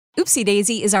Oopsie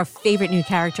Daisy is our favorite new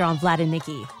character on Vlad and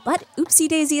Nikki. But Oopsie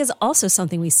Daisy is also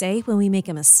something we say when we make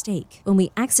a mistake. When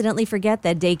we accidentally forget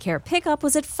that daycare pickup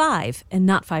was at 5 and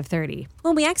not 5:30.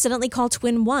 When we accidentally call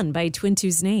Twin 1 by Twin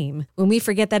 2's name. When we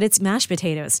forget that it's mashed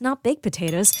potatoes, not baked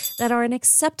potatoes, that are an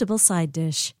acceptable side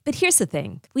dish. But here's the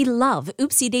thing. We love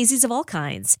Oopsie Daisies of all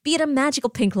kinds. Be it a magical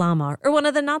pink llama or one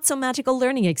of the not-so-magical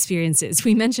learning experiences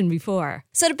we mentioned before.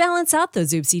 So to balance out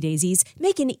those Oopsie Daisies,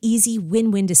 make an easy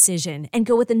win-win decision and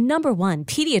go with the #1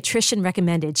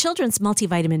 pediatrician-recommended children's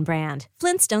multivitamin brand,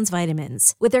 Flintstones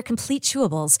Vitamins. With their complete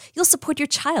chewables, you'll support your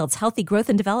child's healthy growth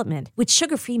and development with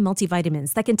sugar-free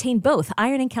multivitamins that contain both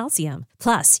iron and calcium.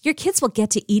 Plus, your kids will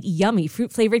get to eat yummy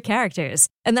fruit-flavored characters.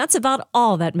 And that's about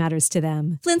all that matters to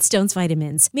them. Flintstones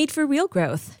Vitamins, made for real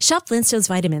growth. Shop Flintstones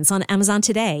Vitamins on Amazon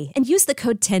today and use the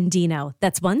code 10DINO,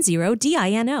 that's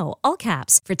 10DINO, all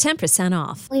caps, for 10%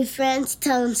 off. We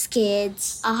Flintstones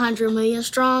kids, 100 million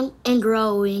strong and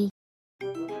growing.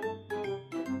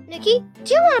 Nikki,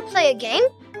 do you want to play a game?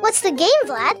 What's the game,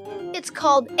 Vlad? It's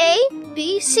called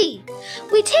ABC.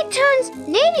 We take turns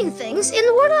naming things in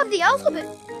the order of the alphabet.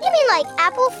 You mean like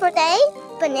apple for A,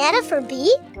 banana for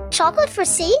B, chocolate for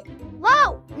C?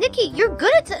 Wow, Nikki, you're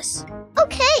good at this.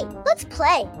 Okay, let's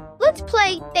play. Let's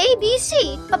play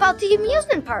ABC about the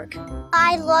amusement park.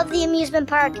 I love the amusement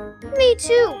park. Me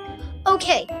too.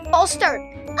 Okay, I'll start.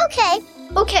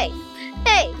 Okay,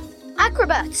 A,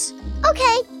 acrobats.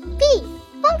 okay. B,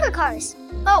 bumper cars.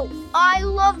 Oh, I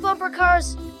love bumper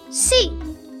cars. C,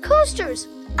 coasters.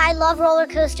 I love roller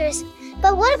coasters.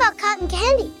 But what about cotton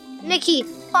candy? Nikki,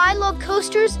 I love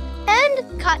coasters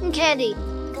and cotton candy.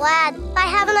 Vlad, I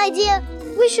have an idea.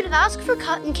 We should ask for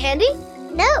cotton candy?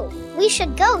 No, we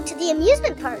should go to the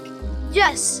amusement park.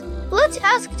 Yes, let's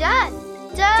ask Dad.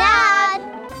 Dad!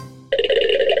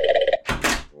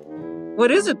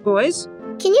 What is it, boys?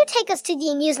 Can you take us to the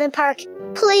amusement park,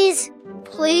 please?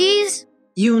 Please?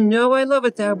 You know I love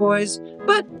it there, boys.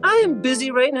 But I am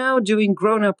busy right now doing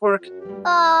grown-up work.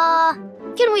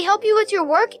 Can we help you with your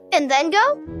work and then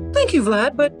go? Thank you,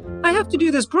 Vlad, but I have to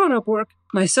do this grown-up work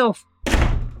myself.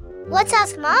 Let's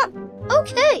ask Mom.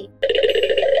 Okay.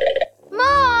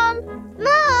 Mom!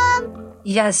 Mom!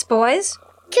 Yes, boys?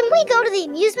 Can we go to the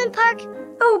amusement park?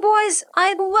 Oh, boys,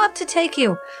 I'd love to take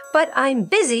you, but I'm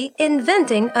busy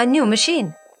inventing a new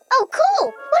machine. Oh, cool.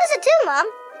 What does it do, Mom?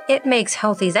 It makes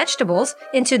healthy vegetables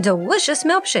into delicious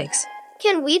milkshakes.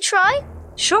 Can we try?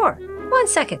 Sure. 1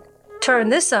 second. Turn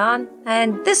this on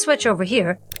and this switch over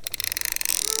here.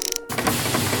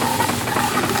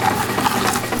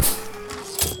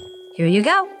 Here you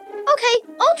go. Okay,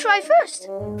 I'll try first.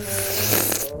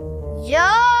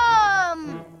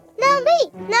 Yum! Now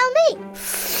me.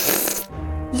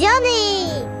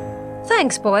 Yummy!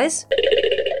 Thanks, boys.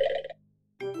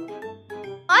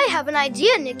 I have an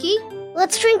idea, Nikki.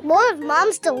 Let's drink more of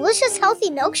Mom's delicious healthy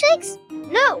milkshakes?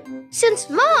 No, since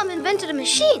Mom invented a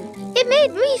machine, it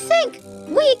made me think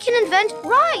we can invent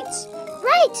rides.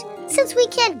 Right. Since we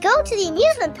can't go to the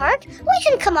amusement park, we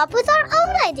can come up with our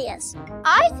own ideas.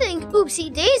 I think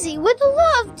Oopsie Daisy would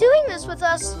love doing this with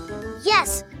us.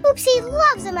 Yes, Oopsie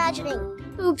loves imagining.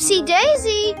 Oopsie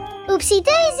Daisy! Oopsie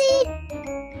Daisy!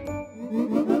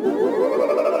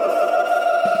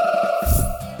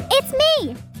 It's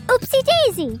me, Oopsie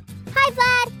Daisy. Hi,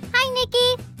 Vlad. Hi,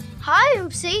 Nikki. Hi,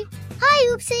 Oopsie.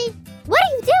 Hi, Oopsie. What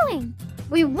are you doing?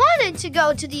 We wanted to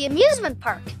go to the amusement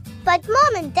park, but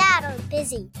Mom and Dad are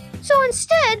busy. So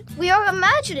instead, we are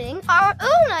imagining our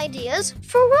own ideas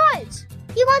for rides.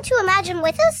 You want to imagine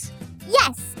with us?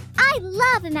 Yes, I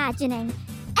love imagining.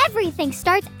 Everything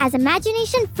starts as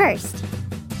imagination first.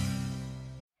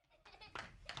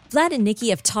 Vlad and Nikki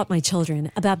have taught my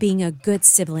children about being a good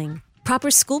sibling,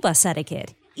 proper school bus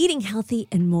etiquette, eating healthy,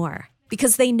 and more.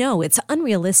 Because they know it's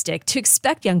unrealistic to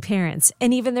expect young parents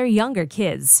and even their younger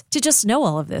kids to just know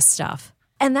all of this stuff.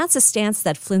 And that's a stance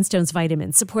that Flintstones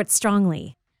Vitamins supports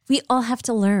strongly. We all have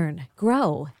to learn,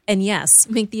 grow, and yes,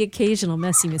 make the occasional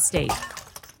messy mistake.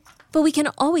 But we can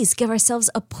always give ourselves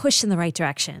a push in the right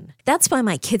direction. That's why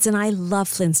my kids and I love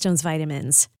Flintstones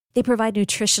Vitamins. They provide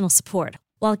nutritional support,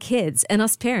 while kids and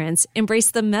us parents embrace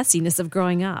the messiness of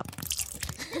growing up.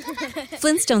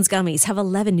 Flintstones gummies have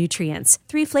 11 nutrients,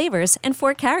 3 flavors, and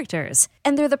 4 characters.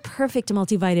 And they're the perfect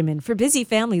multivitamin for busy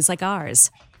families like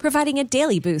ours, providing a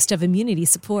daily boost of immunity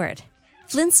support.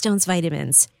 Flintstones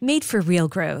Vitamins, made for real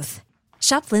growth.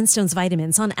 Shop Flintstones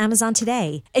Vitamins on Amazon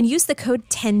today and use the code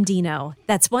 10DINO,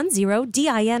 that's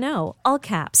 10DINO, all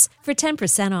caps, for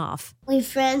 10% off. We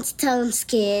Flintstones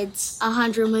kids,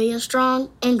 100 million strong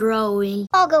and growing.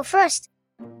 I'll go first.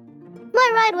 My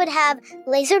ride would have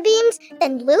laser beams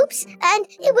and loops, and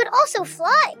it would also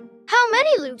fly. How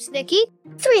many loops, Nikki?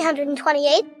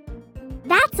 328.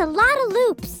 That's a lot of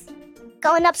loops.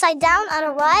 Going upside down on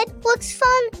a ride looks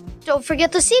fun. Don't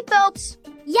forget the seatbelts.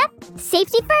 Yep,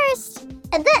 safety first.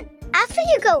 And then, after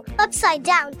you go upside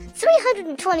down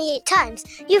 328 times,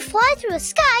 you fly through a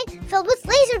sky filled with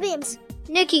laser beams.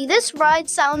 Nikki, this ride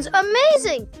sounds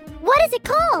amazing. What is it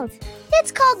called?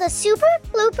 It's called the Super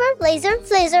Looper Laser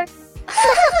Flazer.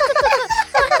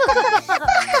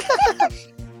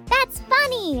 That's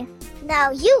funny.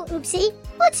 Now you, Oopsie,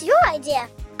 what's your idea?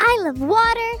 I love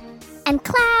water and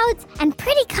clouds and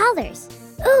pretty colors.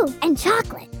 Ooh, and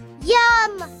chocolate.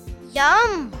 Yum!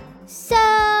 Yum. So,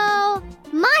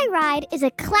 my ride is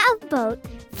a cloud boat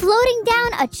floating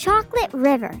down a chocolate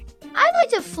river. I'd like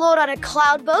to float on a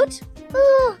cloud boat.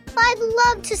 Ooh, I'd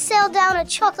love to sail down a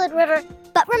chocolate river.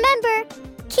 But remember,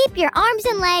 keep your arms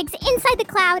and legs inside the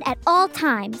cloud at all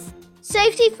times.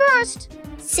 Safety first.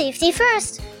 Safety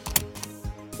first.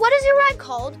 What is your ride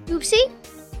called, Oopsie?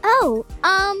 Oh,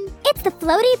 it's the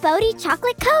Floaty Boaty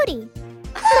Chocolate Cody.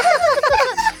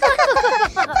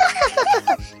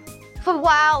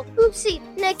 Wow, Oopsie,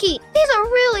 Nikki, these are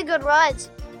really good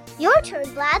rides. Your turn,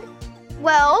 Vlad.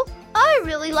 Well, I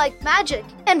really like magic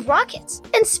and rockets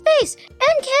and space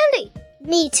and candy.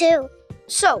 Me too.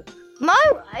 So, my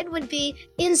ride would be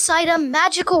inside a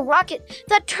magical rocket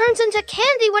that turns into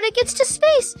candy when it gets to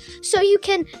space, so you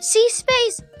can see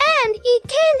space and eat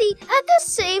candy at the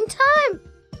same time.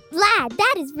 Vlad,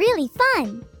 that is really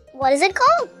fun. What is it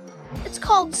called? It's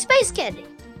called space candy.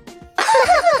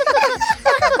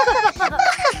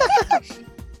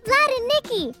 Vlad and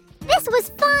Nikki, this was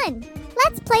fun.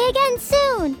 Let's play again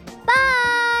soon.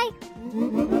 Bye.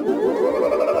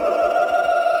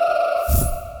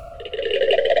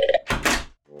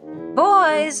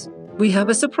 Boys, We have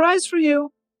a surprise for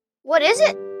you. What is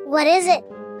it? What is it?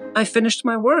 I finished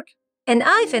my work. and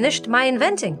I finished my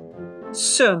inventing.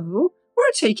 So,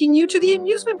 we're taking you to the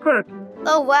amusement park.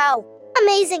 Oh, wow.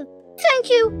 Amazing. Thank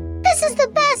you. This is the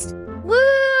best.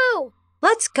 Woo!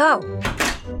 Let's go.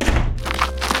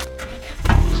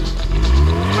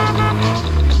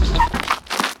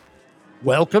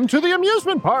 Welcome to the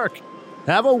amusement park.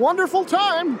 Have a wonderful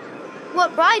time.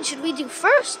 What ride should we do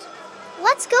first?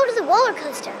 Let's go to the roller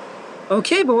coaster.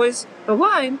 Okay, boys, the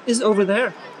line is over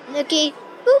there. Nikki,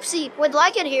 Oopsie would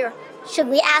like it here. Should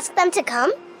we ask them to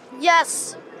come?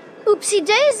 Yes. Oopsie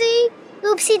Daisy.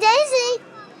 Oopsie Daisy.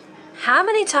 How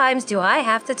many times do I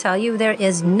have to tell you there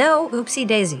is no Oopsie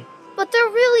Daisy? But there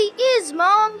really is,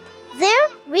 Mom. They're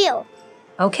real.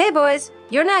 Okay, boys,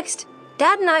 you're next.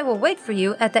 Dad and I will wait for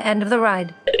you at the end of the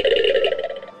ride.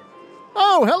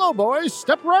 Oh, hello, boys.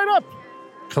 Step right up.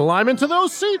 Climb into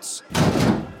those seats.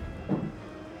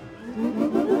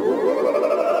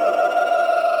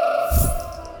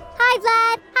 Hi,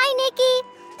 Vlad. Hi, Nikki.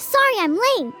 Sorry I'm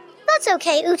late. That's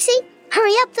okay, Oopsie.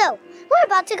 Hurry up, though. We're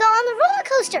about to go on the roller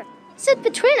coaster. Sit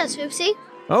between us, Oopsie.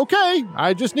 Okay,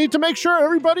 I just need to make sure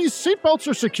everybody's seatbelts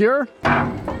are secure.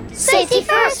 Safety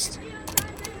first.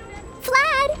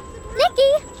 Vlad,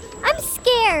 Nikki, I'm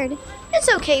scared. It's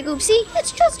okay, Oopsie.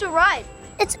 It's just a ride.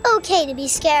 It's okay to be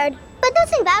scared, but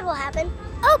nothing bad will happen.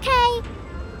 Okay.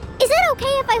 Is it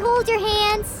okay if I hold your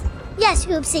hands? Yes,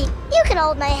 Oopsie, you can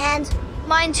hold my hand.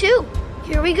 Mine too.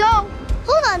 Here we go.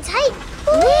 Hold on tight.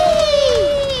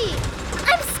 Whee!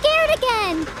 I'm scared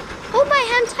again. Hold my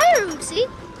hand tighter, Oopsie.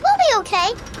 We'll be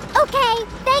okay. Okay,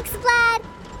 thanks, Vlad.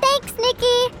 Thanks,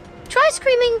 Nikki. Try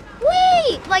screaming,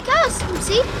 wee, like us,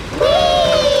 Oopsie.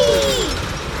 Wee!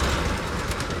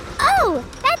 Oh,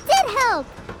 that did help.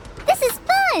 This is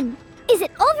fun. Is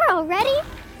it over already?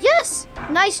 Yes.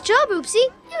 Nice job,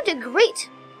 Oopsie. You did great.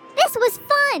 This was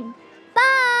fun.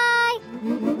 Bye.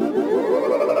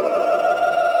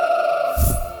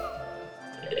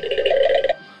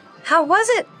 How was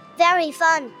it? Very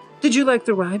fun. Did you like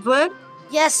the ride, Vlad?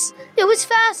 Yes, it was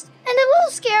fast and a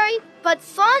little scary, but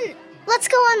fun. Let's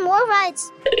go on more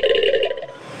rides.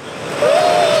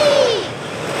 Whee!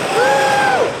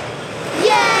 Woo!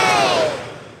 Yay!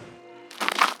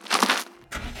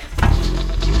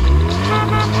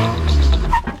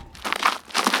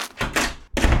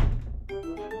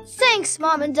 Thanks,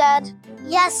 Mom and Dad.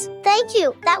 Yes, thank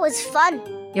you. That was fun.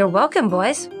 You're welcome,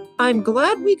 boys. I'm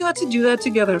glad we got to do that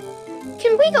together.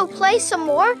 Can we go play some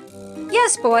more?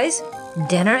 Yes, boys.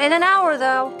 Dinner in an hour,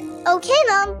 though. Okay,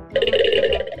 Mom.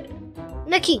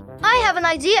 Nikki, I have an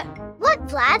idea. What,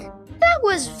 Vlad? That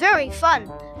was very fun,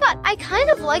 but I kind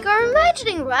of like our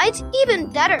imagining rides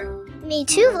even better. Me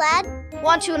too, Vlad.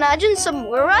 Want to imagine some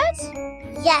more rides?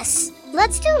 Yes,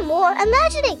 let's do more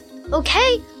imagining.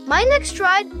 Okay, my next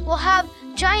ride will have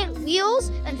giant wheels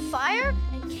and fire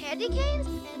and candy canes